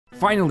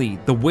Finally,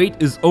 the wait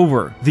is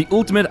over. The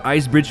ultimate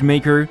ice bridge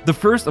maker, the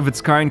first of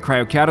its kind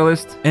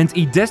cryocatalyst, and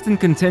a destined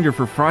contender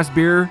for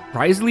Frostbearer,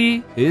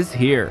 Wriothesley is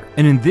here.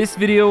 And in this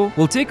video,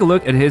 we'll take a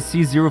look at his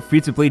C0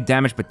 free-to-play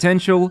damage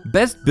potential,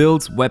 best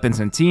builds, weapons,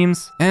 and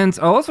teams, and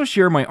I'll also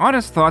share my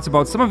honest thoughts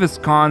about some of his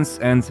cons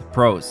and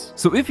pros.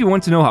 So if you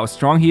want to know how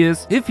strong he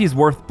is, if he's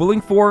worth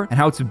pulling for, and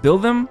how to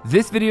build him,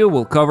 this video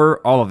will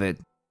cover all of it.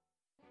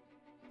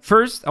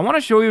 First, I want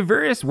to show you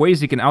various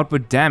ways you can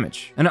output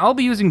damage, and I'll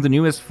be using the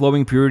newest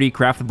Flowing Purity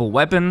craftable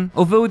weapon,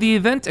 although the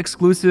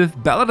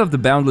event-exclusive Ballad of the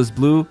Boundless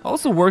Blue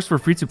also works for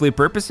free-to-play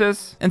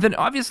purposes, and then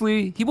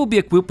obviously, he will be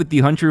equipped with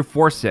the Hunter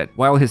 4 set,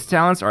 while his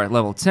talents are at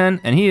level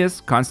 10 and he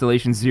is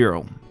Constellation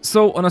 0.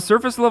 So, on a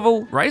surface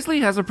level, Wriothesley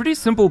has a pretty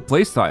simple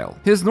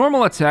playstyle. His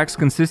normal attacks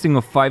consisting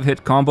of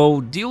 5-hit combo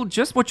deal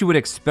just what you would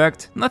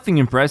expect, nothing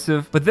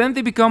impressive, but then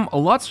they become a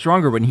lot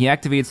stronger when he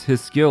activates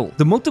his skill.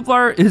 The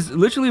multiplier is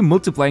literally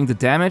multiplying the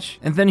damage,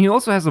 and then he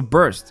also has a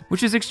burst,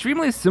 which is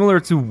extremely similar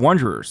to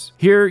Wanderer's.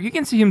 Here, you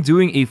can see him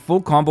doing a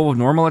full combo of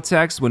normal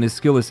attacks when his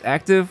skill is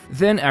active,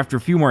 then after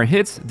a few more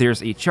hits,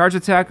 there's a charge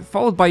attack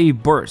followed by a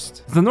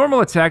burst. The normal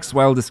attacks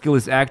while the skill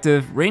is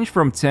active range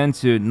from 10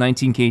 to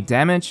 19k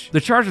damage,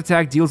 the charge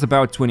attack deals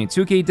about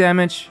 22k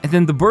damage, and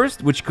then the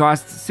burst, which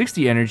costs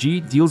 60 energy,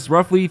 deals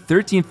roughly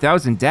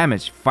 13,000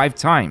 damage 5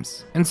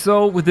 times. And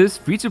so, with this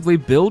free-to-play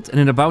build and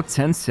in about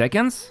 10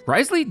 seconds,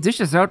 Wriothesley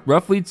dishes out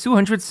roughly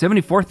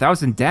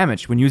 274,000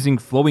 damage when using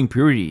Flowing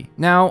Purity.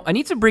 Now, I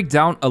need to break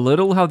down a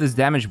little how this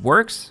damage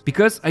works,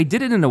 because I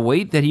did it in a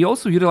way that he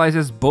also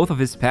utilizes both of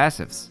his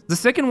passives. The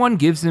second one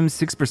gives him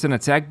 6%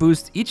 attack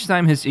boost each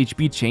time his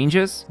HP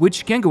changes,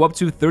 which can go up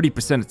to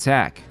 30%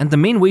 attack. And the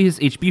main way his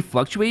HP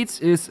fluctuates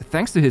is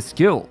thanks to his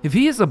skill. If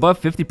he is above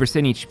 50%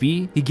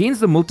 HP, he gains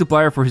the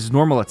multiplier for his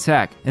normal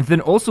attack, and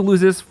then also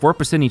loses 4%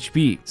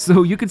 HP.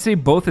 So you could say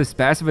both his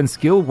passive and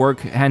skill work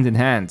hand in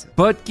hand.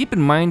 But keep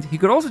in mind, he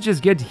could also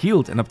just get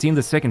healed and obtain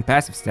the second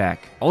passive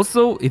stack.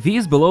 Also, if he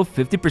is below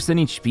 50%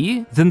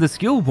 HP, then the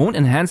skill won't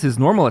enhance his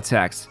normal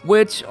attacks,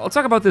 which I'll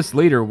talk about this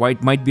later why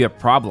it might be a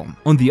problem.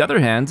 On the other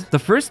hand, the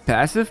first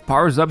passive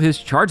powers up his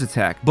charge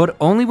attack, but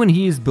only when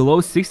he is below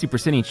 60%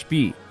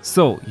 HP.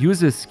 So,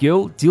 use his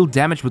skill, deal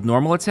damage with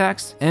normal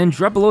attacks, and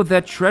drop below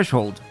that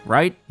threshold,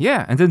 right?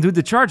 Yeah, and then do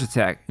the charge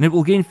attack, and it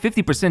will gain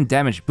 50%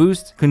 damage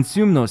boost,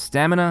 consume no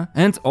stamina,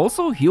 and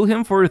also heal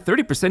him for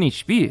 30%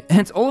 HP.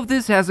 And all of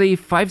this has a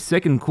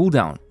 5-second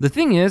cooldown. The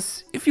thing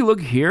is, if you look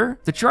here,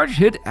 the charge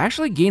hit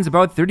actually gains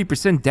about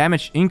 30%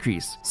 damage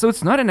increase, so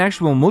it's not an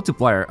actual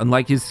multiplier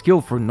unlike his skill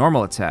for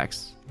normal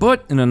attacks.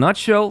 But in a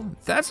nutshell,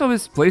 that's how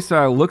his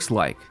playstyle looks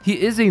like.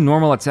 He is a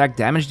normal attack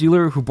damage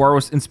dealer who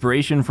borrows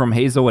inspiration from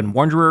Hazo and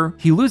Wanderer.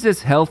 He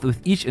loses health with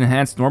each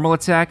enhanced normal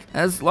attack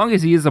as long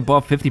as he is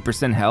above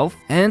 50% health,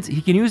 and he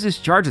can use his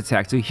charge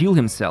attack to heal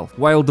himself,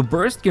 while the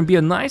burst can be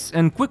a nice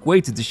and quick way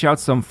to dish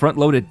out some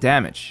front-loaded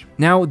damage.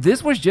 Now,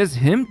 this was just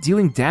him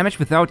dealing damage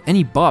without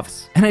any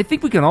buffs, and I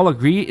think we can all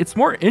agree it's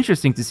more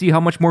interesting to see how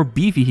much more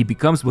beefy he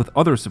becomes with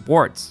other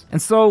supports.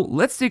 And so,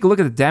 let's take a look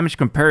at the damage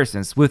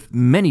comparisons with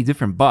many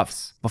different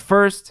buffs. But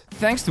first,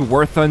 thanks to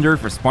War Thunder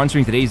for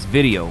sponsoring today's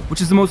video, which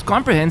is the most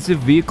comprehensive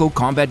vehicle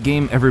combat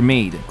game ever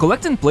made.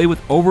 Collect and play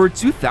with over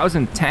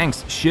 2,000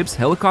 tanks, ships,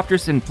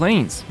 helicopters, and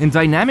planes in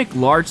dynamic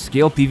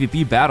large-scale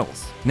PvP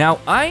battles. Now,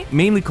 I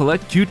mainly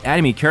collect cute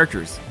anime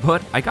characters,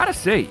 but I gotta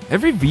say,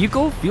 every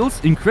vehicle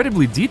feels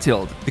incredibly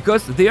detailed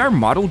because they are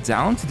modeled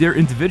down to their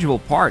individual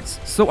parts,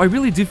 so I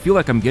really do feel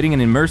like I'm getting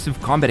an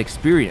immersive combat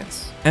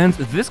experience. And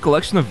this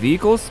collection of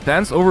vehicles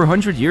spans over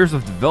 100 years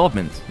of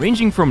development,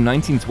 ranging from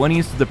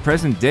 1920s to the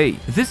present day.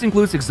 This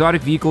includes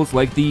exotic vehicles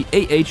like the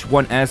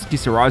AH-1S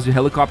Kisarazu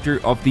helicopter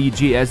of the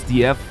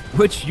JSDF,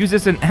 which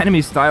uses an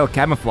anime-style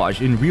camouflage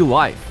in real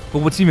life.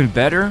 But what's even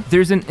better,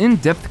 there's an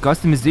in-depth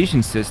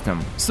customization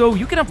system, so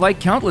you can apply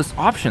countless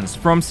options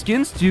from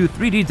skins to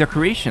 3D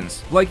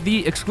decorations, like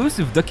the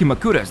exclusive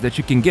Dakimakuras that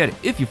you can get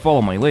if you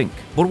follow my link.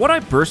 But what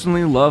I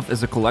personally love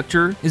as a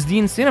collector is the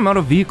insane amount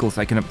of vehicles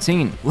I can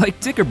obtain. Like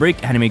Take a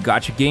Break anime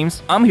gacha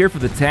games, I'm here for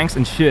the tanks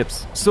and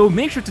ships, so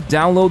make sure to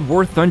download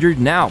War Thunder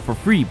now for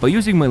free by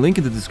using my link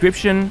in the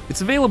description.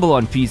 It's available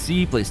on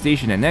PC,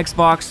 PlayStation, and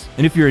Xbox,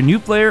 and if you're a new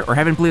player or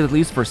haven't played at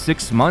least for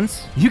 6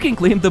 months, you can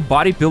claim the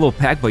Body Pillow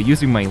pack by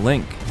using my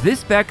link.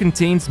 This pack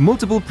contains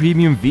multiple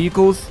premium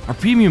vehicles, a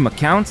premium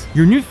account,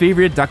 your new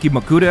favorite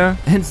Dakimakura,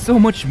 and so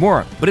much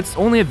more, but it's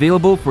only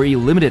available for a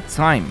limited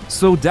time,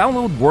 so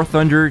download War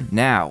Thunder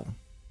now.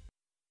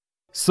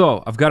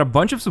 So, I've got a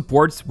bunch of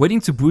supports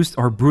waiting to boost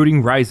our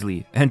brooding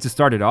Wriothesley, and to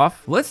start it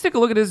off, let's take a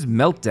look at his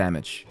melt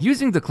damage.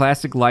 Using the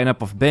classic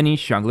lineup of Benny,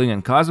 Xiangling,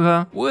 and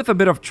Kazuha, with a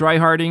bit of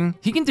tryharding,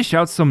 he can dish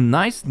out some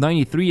nice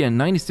 93 and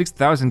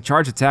 96,000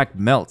 charge attack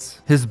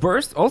melts. His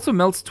burst also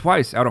melts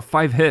twice out of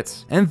 5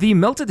 hits, and the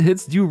melted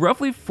hits do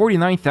roughly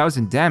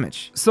 49,000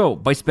 damage. So,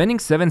 by spending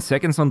 7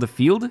 seconds on the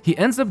field, he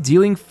ends up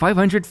dealing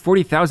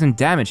 540,000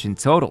 damage in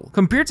total.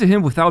 Compared to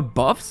him without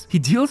buffs, he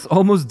deals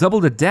almost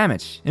double the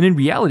damage, and in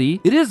reality,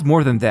 it is more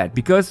more than that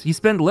because he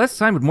spent less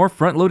time with more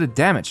front-loaded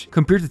damage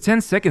compared to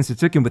 10 seconds it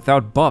took him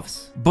without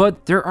buffs.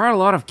 But there are a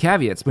lot of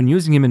caveats when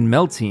using him in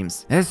meld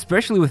teams,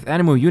 especially with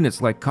animo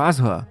units like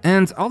Kazuha,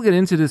 and I'll get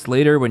into this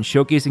later when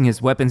showcasing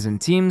his weapons in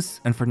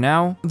teams, and for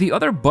now, the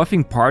other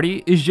buffing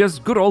party is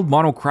just good old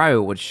mono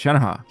cryo with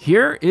Shenhe.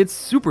 Here, it's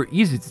super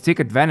easy to take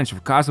advantage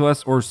of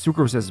Kazuha's or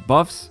Sucrose's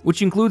buffs,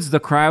 which includes the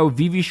cryo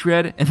VV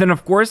shred, and then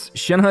of course,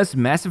 Shenhe's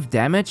massive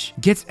damage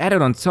gets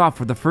added on top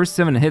for the first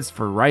 7 hits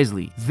for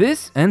Wriothesley.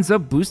 This ends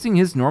up boosting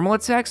his normal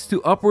attacks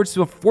to upwards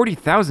of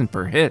 40,000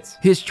 per hit.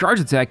 His charge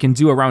attack can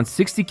do around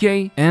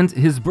 60k, and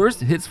his burst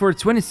hits for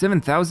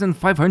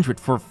 27,500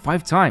 for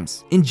 5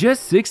 times. In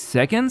just 6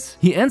 seconds,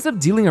 he ends up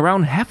dealing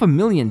around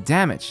 500,000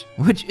 damage,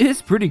 which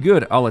is pretty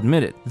good, I'll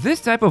admit it.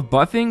 This type of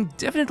buffing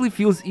definitely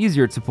feels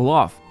easier to pull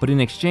off, but in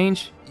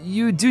exchange,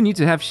 you do need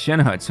to have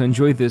Shenhe to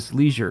enjoy this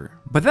leisure.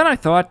 But then I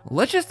thought,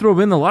 let's just throw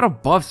in a lot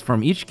of buffs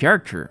from each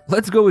character.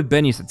 Let's go with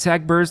Benny's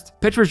attack burst,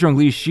 Petra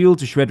Zhongli's shield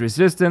to shred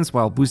resistance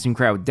while boosting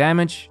crowd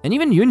damage, and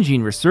even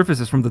Yunjin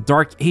resurfaces from the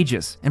Dark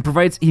Ages and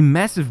provides a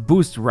massive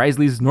boost to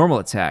Wriothesley's normal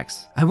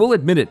attacks. I will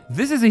admit it,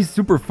 this is a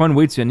super fun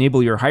way to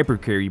enable your hyper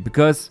carry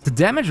because the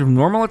damage of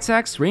normal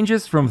attacks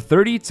ranges from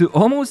 30 to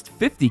almost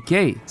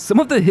 50k. Some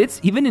of the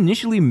hits even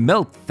initially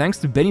melt thanks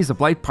to Benny's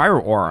applied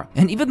pyro aura,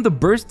 and even the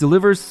burst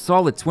delivers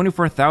solid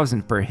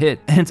 24,000 per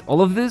hit, and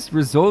all of this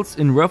results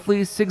in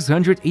roughly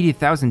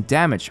 680,000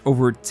 damage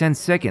over 10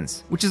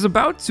 seconds, which is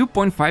about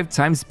 2.5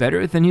 times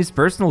better than his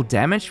personal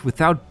damage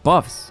without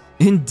buffs.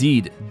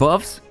 Indeed,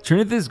 buffs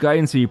turned this guy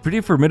into a pretty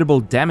formidable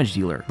damage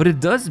dealer, but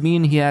it does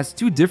mean he has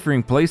 2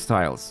 differing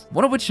playstyles,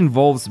 one of which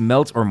involves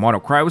melt or mono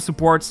cryo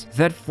supports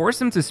that force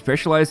him to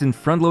specialize in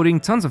front-loading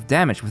tons of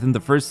damage within the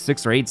first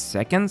 6 or 8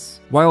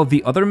 seconds, while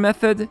the other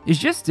method is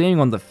just staying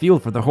on the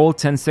field for the whole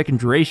 10-second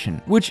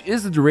duration, which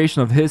is the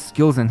duration of his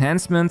skills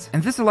enhancement,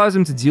 and this allows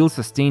him to deal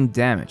sustained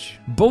damage.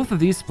 Both of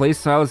these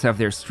playstyles have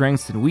their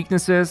strengths and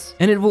weaknesses,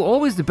 and it will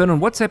always depend on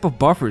what type of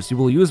buffers you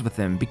will use with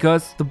him,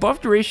 because the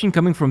buff duration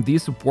coming from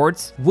these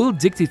supports will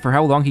dictate for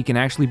how long he can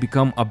actually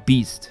become a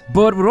beast.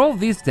 But with all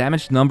these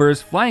damage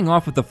numbers flying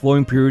off with the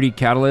flowing purity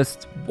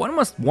catalyst, one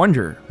must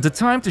wonder, the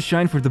time to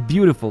shine for the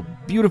beautiful,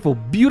 beautiful,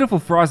 beautiful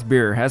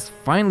Frostbearer has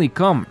finally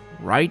come,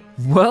 right?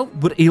 Well,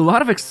 with a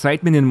lot of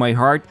excitement in my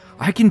heart,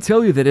 I can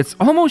tell you that it's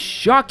almost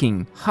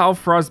shocking how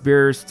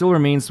Frostbearer still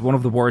remains one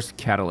of the worst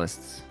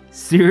catalysts.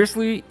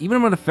 Seriously,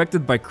 even when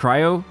affected by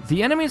cryo,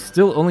 the enemy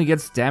still only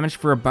gets damage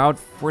for about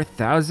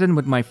 4,000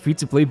 with my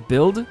free-to-play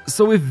build,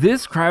 so if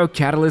this cryo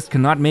catalyst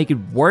cannot make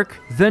it work,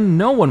 then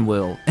no one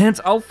will. And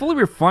I'll fully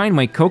refine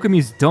my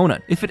Kokomi's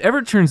donut if it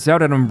ever turns out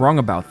that I'm wrong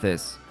about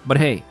this. But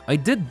hey, I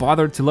did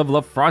bother to level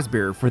up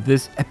Frostbearer for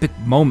this epic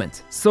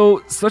moment,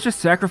 so such a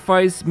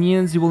sacrifice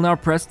means you will now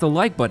press the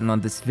like button on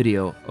this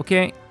video,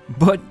 okay?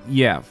 But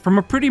yeah, from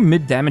a pretty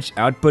mid-damage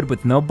output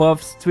with no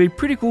buffs to a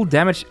pretty cool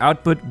damage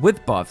output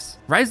with buffs,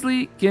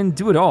 Wriothesley can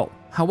do it all.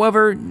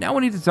 However, now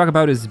we need to talk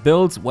about his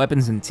builds,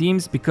 weapons, and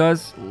teams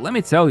because, let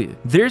me tell you,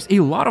 there's a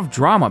lot of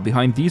drama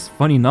behind these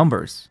funny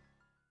numbers.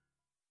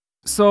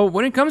 So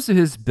when it comes to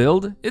his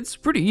build, it's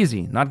pretty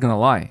easy, not gonna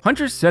lie.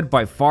 Hunter's set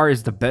by far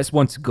is the best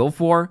one to go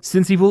for,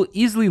 since he will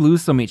easily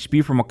lose some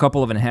HP from a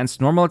couple of enhanced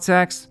normal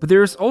attacks, but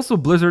there's also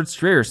Blizzard's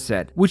Strayer's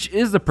set, which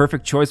is the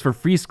perfect choice for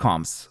freeze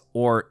comps.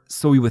 Or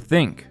so you would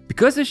think.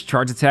 Because his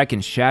charge attack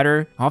can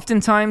shatter,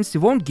 oftentimes you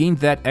won't gain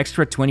that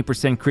extra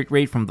 20% crit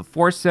rate from the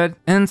Force set,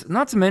 and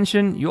not to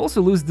mention, you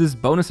also lose this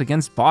bonus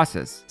against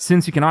bosses,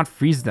 since you cannot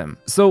freeze them.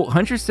 So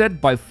Hunter's set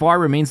by far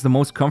remains the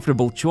most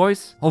comfortable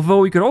choice,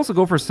 although you could also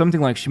go for something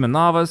like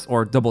Shimanava's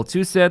or double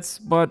 2 sets,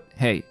 but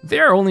hey, they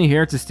are only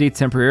here to stay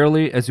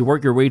temporarily as you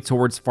work your way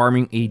towards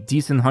farming a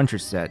decent Hunter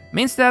set.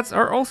 Main stats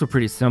are also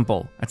pretty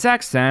simple: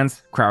 attack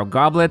Sands, cryo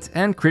Goblet,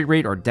 and crit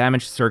rate or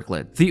damage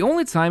Circlet. The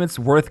only time it's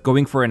worth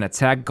going for an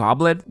attack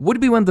Goblet would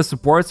be when the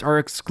supports are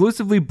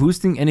exclusively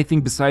boosting anything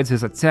besides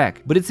his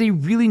attack, but it's a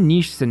really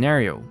niche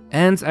scenario.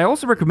 And I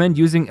also recommend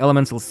using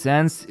Elemental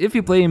Sands if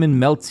you play him in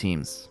melt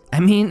teams. I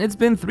mean, it's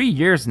been 3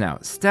 years now,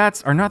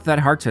 stats are not that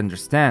hard to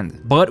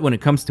understand. But when it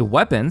comes to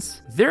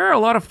weapons, there are a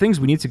lot of things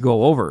we need to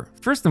go over.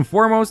 First and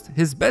foremost,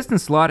 his best in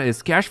slot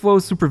is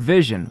Cashflow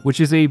Supervision, which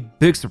is a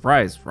big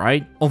surprise,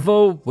 right?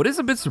 Although, what is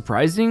a bit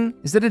surprising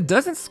is that it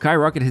doesn't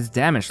skyrocket his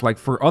damage like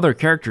for other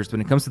characters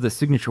when it comes to the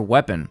signature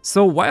weapon.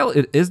 So while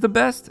it is the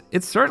best,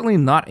 it's certainly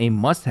not a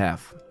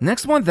must-have.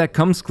 Next one that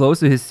comes close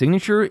to his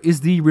signature is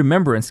the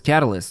Remembrance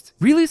Catalyst.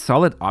 Really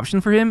solid option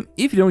for him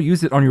if you don't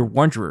use it on your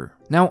Wanderer.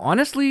 Now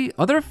honestly,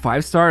 other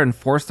 5-star and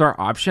 4-star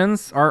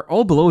options are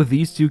all below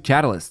these 2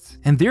 catalysts,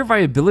 and their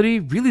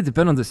viability really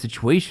depend on the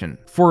situation.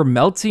 For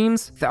melt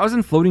teams,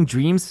 1000 Floating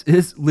Dreams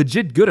is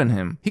legit good on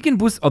him. He can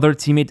boost other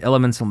teammate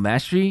elemental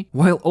mastery,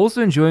 while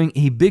also enjoying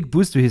a big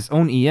boost to his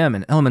own EM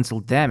and elemental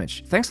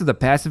damage, thanks to the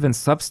passive and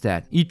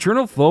substat.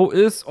 Eternal Flow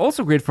is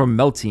also great for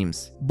melt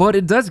teams, but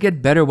it does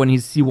get better when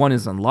his C1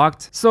 is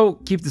unlocked, so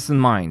keep this in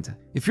mind.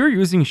 If you're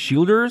using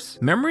shielders,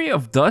 Memory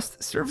of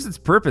Dust serves its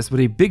purpose with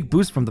a big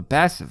boost from the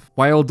passive,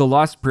 while the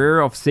Lost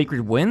Prayer of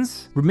Sacred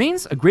Winds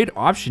remains a great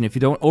option if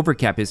you don't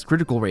overcap his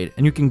critical rate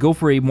and you can go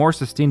for a more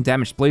sustained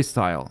damage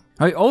playstyle.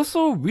 I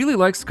also really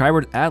like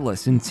Skyward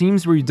Atlas in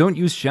teams where you don't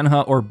use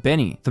Shenhe or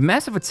Benny. The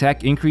massive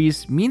attack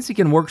increase means he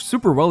can work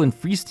super well in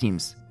freeze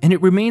teams, and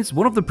it remains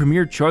one of the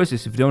premier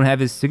choices if you don't have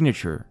his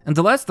signature. And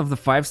the last of the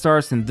 5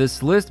 stars in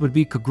this list would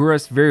be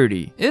Kagura's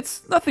Verity.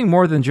 It's nothing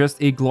more than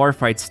just a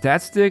glorified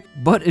stat stick,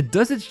 but it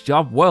does its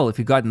job well if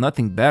you got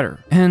nothing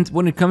better. And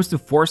when it comes to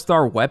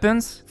 4-star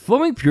weapons,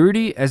 Flowing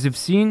Purity, as you've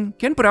seen,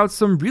 can put out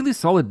some really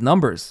solid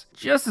numbers,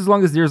 just as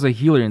long as there's a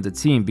healer in the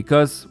team,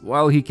 because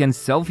while he can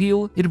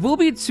self-heal, it will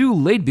be too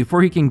late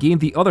before he can gain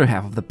the other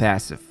half of the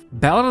passive.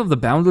 Ballad of the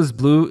Boundless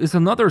Blue is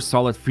another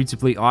solid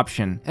free-to-play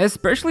option,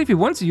 especially if you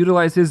want to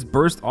utilize his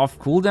burst off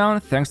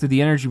cooldown thanks to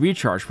the energy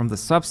recharge from the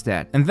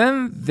substat. And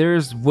then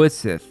there's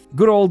Widsith,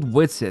 good old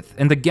Widsith,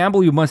 and the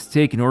gamble you must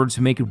take in order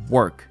to make it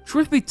work.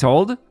 Truth be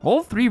told,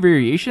 all 3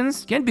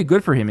 variations can be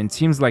good for him in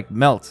teams like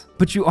Melt,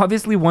 but you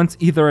obviously want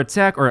either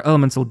attack or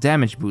elemental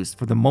damage boost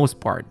for the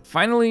most part.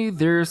 Finally,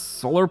 there's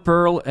Solar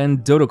Pearl and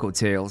Dodoko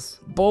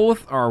Tails.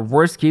 Both are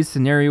worst case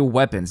scenario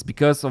weapons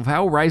because of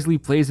how Wriothesley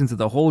plays into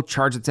the whole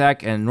charge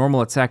attack and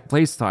normal attack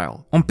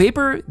playstyle. On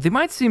paper, they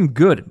might seem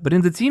good, but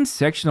in the team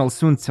section I'll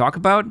soon talk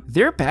about,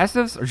 their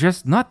passives are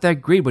just not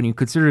that great when you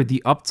consider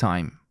the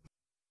uptime.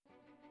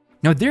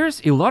 Now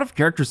there's a lot of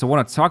characters I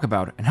want to talk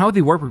about and how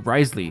they work with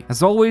Wriothesley.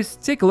 As always,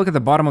 take a look at the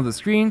bottom of the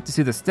screen to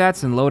see the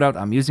stats and loadout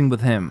I'm using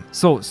with him.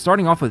 So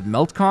starting off with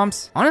melt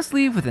comps,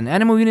 honestly with an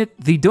Anemo unit,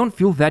 they don't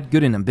feel that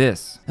good in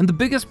Abyss. And the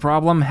biggest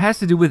problem has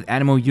to do with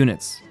Anemo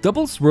units.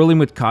 Double swirling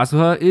with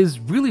Kazuha is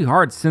really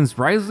hard since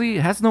Wriothesley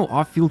has no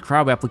off-field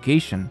crowd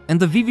application, and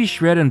the VV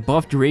shred and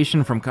buff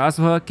duration from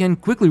Kazuha can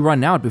quickly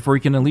run out before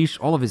he can unleash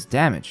all of his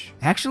damage.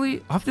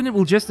 Actually, often it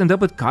will just end up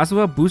with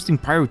Kazuha boosting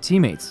Pyro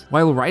teammates,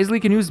 while Wriothesley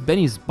can use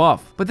Benny's buff.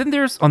 But then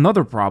there's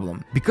another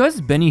problem. Because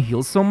Benny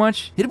heals so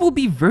much, it will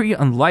be very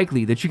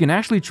unlikely that you can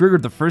actually trigger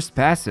the first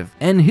passive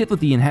and hit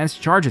with the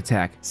enhanced charge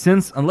attack,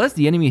 since unless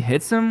the enemy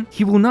hits him,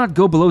 he will not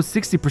go below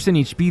 60%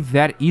 HP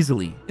that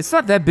easily. It's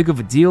not that big of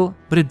a deal,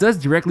 but it does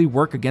directly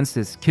work against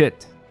his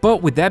kit.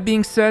 But with that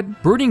being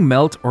said, Burning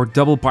Melt or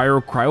Double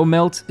Pyro Cryo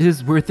Melt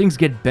is where things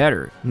get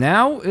better.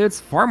 Now, it's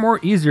far more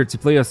easier to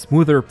play a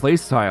smoother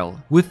playstyle.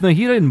 With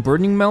Nahida in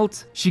Burning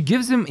Melt, she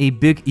gives him a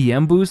big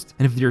EM boost,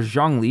 and if there's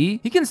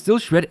Zhongli, he can still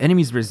shred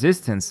enemies'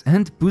 resistance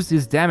and boost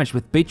his damage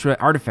with Petra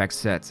artifact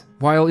set.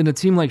 While in a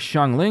team like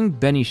Xiangling,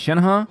 Benny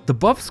Shenhe, the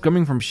buffs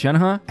coming from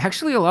Shenhe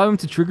actually allow him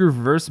to trigger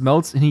reverse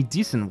melts in a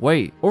decent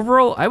way.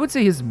 Overall, I would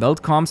say his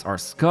melt comps are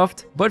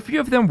scuffed, but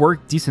few of them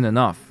work decent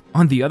enough.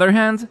 On the other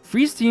hand,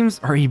 freeze teams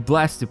are a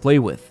blast to play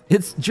with.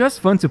 It's just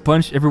fun to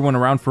punch everyone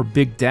around for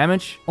big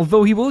damage,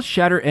 although he will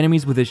shatter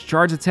enemies with his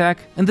charge attack,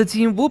 and the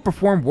team will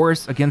perform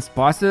worse against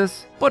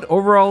bosses, but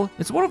overall,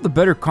 it's one of the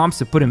better comps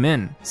to put him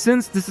in,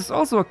 since this is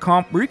also a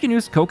comp where you can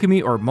use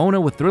Kokumi or Mona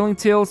with Thrilling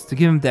Tales to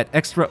give him that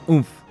extra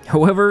oomph.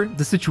 However,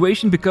 the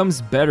situation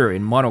becomes better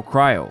in Mono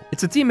Cryo.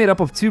 It's a team made up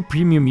of 2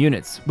 premium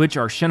units, which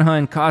are Shenhe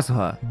and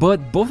Kazuha,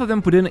 but both of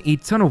them put in a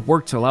ton of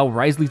work to allow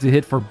Wriothesley to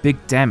hit for big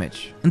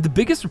damage. And the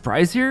biggest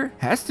surprise here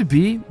has to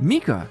be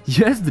Mika.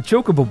 Yes, the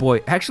Chocobo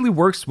Boy actually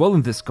works well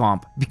in this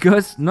comp,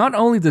 because not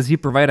only does he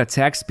provide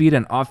attack speed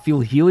and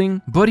off-field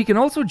healing, but he can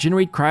also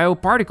generate cryo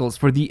particles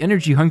for the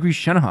energy-hungry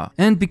Shenhe.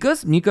 And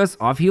because Mika's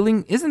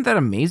off-healing isn't that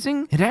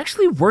amazing, it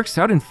actually works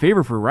out in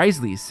favor for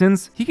Wriothesley,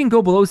 since he can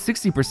go below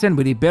 60%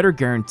 with a better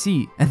guarantee.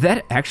 And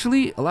that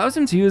actually allows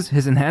him to use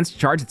his enhanced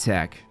charge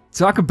attack.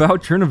 Talk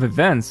about turn of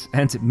events,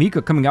 and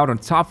Mika coming out on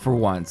top for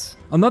once.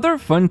 Another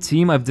fun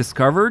team I've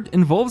discovered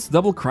involves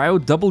Double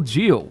Cryo Double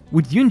Geo,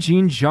 with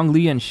Yunjin,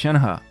 Zhongli, and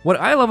Shenhe.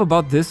 What I love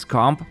about this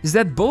comp is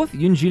that both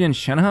Yunjin and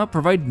Shenhe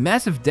provide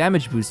massive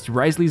damage boosts to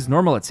Wriothesley's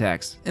normal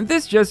attacks, and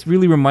this just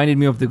really reminded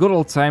me of the good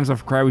old times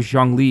of Cryo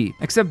Zhongli,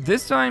 except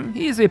this time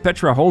he is a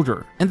Petra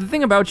holder. And the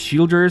thing about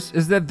shielders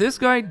is that this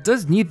guy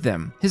does need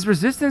them. His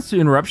resistance to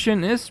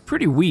interruption is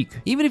pretty weak,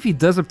 even if he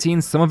does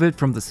obtain some of it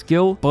from the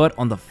skill, but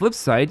on the flip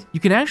side,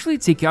 you can actually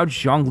take out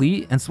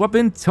Zhongli and swap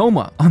in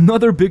Toma,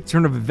 another big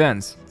turn of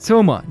events.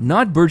 Toma,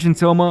 not Virgin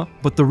Toma,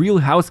 but the real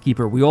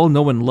housekeeper we all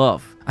know and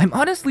love. I'm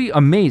honestly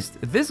amazed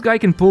that this guy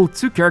can pull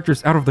 2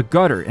 characters out of the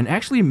gutter and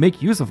actually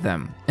make use of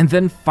them. And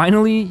then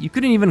finally, you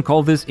couldn't even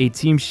call this a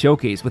team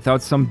showcase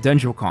without some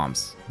Denjo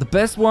comps. The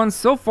best one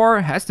so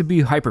far has to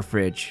be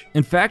Hyperfridge.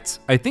 In fact,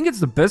 I think it's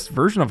the best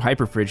version of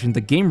Hyperfridge in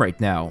the game right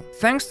now.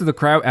 Thanks to the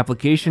cryo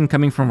application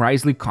coming from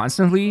Wriothesley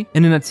constantly,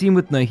 and in a team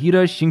with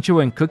Nahida,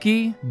 Xingqiu, and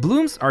Cookie,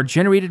 blooms are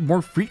generated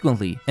more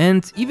frequently,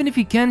 and even if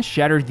he can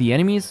shatter the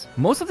enemies,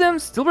 most of them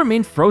still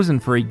remain frozen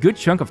for a good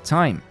chunk of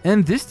time.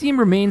 And this team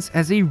remains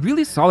as a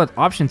really solid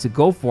option to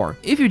go for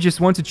if you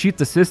just want to cheat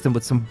the system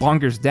with some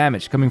bonkers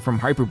damage coming from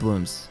Hyper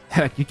Blooms.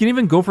 Heck, you can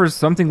even go for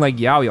something like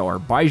Yao Yao or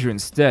Baizhu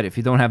instead if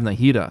you don't have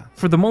Nahida.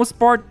 For the most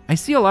part, I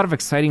see a lot of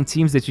exciting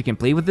teams that you can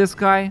play with this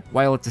guy,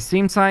 while at the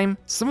same time,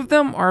 some of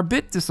them are a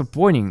bit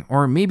disappointing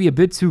or maybe a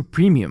bit too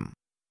premium.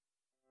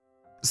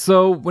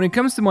 So when it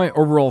comes to my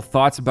overall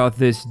thoughts about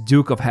this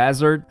Duke of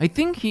Hazard, I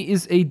think he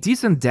is a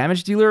decent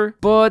damage dealer,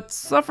 but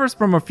suffers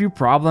from a few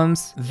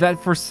problems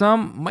that for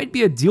some might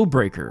be a deal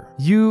breaker.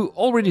 You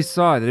already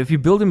saw that if you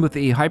build him with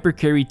a hyper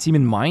carry team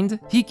in mind,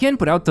 he can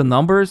put out the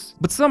numbers,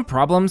 but some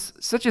problems,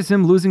 such as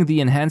him losing the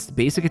enhanced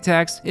basic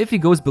attacks if he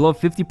goes below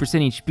 50%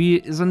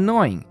 HP, is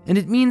annoying, and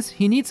it means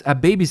he needs a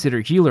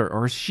babysitter healer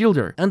or a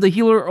shielder, and the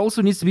healer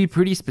also needs to be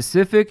pretty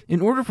specific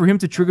in order for him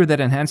to trigger that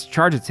enhanced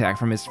charge attack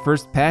from his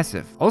first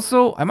passive.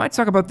 Also, I might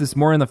talk about this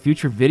more in a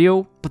future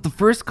video, but the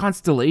first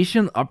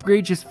Constellation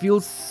upgrade just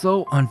feels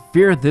so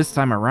unfair this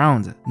time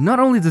around. Not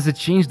only does it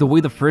change the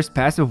way the first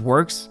passive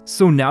works,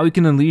 so now he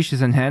can unleash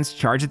his enhanced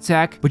charge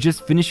attack by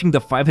just finishing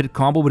the 5-hit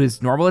combo with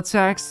his normal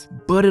attacks,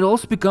 but it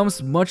also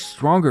becomes much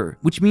stronger,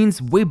 which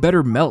means way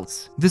better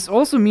melts. This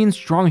also means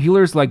strong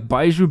healers like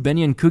Baiju,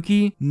 Benny, and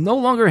Cookie no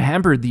longer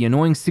hamper the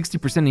annoying 60%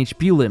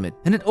 HP limit,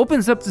 and it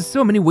opens up to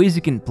so many ways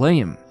you can play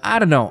him. I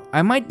don't know,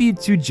 I might be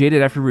too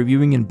jaded after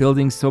reviewing and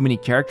building so many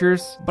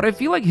characters, but I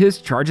feel like his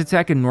charge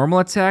attack and normal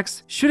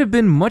attacks should have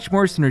been much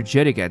more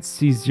synergetic at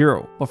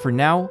C0. But for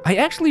now, I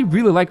actually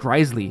really like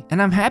Wriothesley,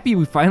 and I'm happy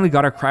we finally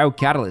got a Cryo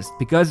Catalyst,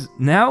 because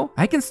now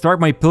I can start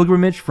my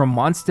pilgrimage from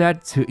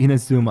Mondstadt to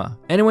Inazuma.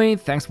 Anyway,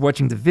 thanks for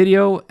watching the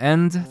video,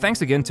 and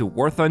thanks again to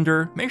War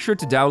Thunder. Make sure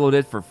to download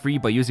it for free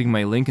by using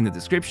my link in the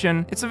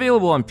description. It's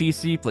available on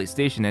PC,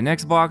 PlayStation, and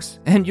Xbox,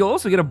 and you'll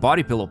also get a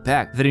body pillow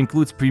pack that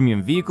includes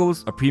premium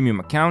vehicles, a premium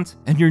account,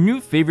 and your new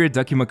favorite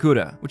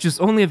Dakimakura, which is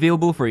only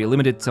available for a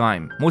limited time.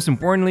 Most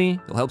importantly,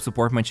 you'll help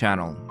support my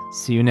channel.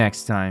 See you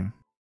next time.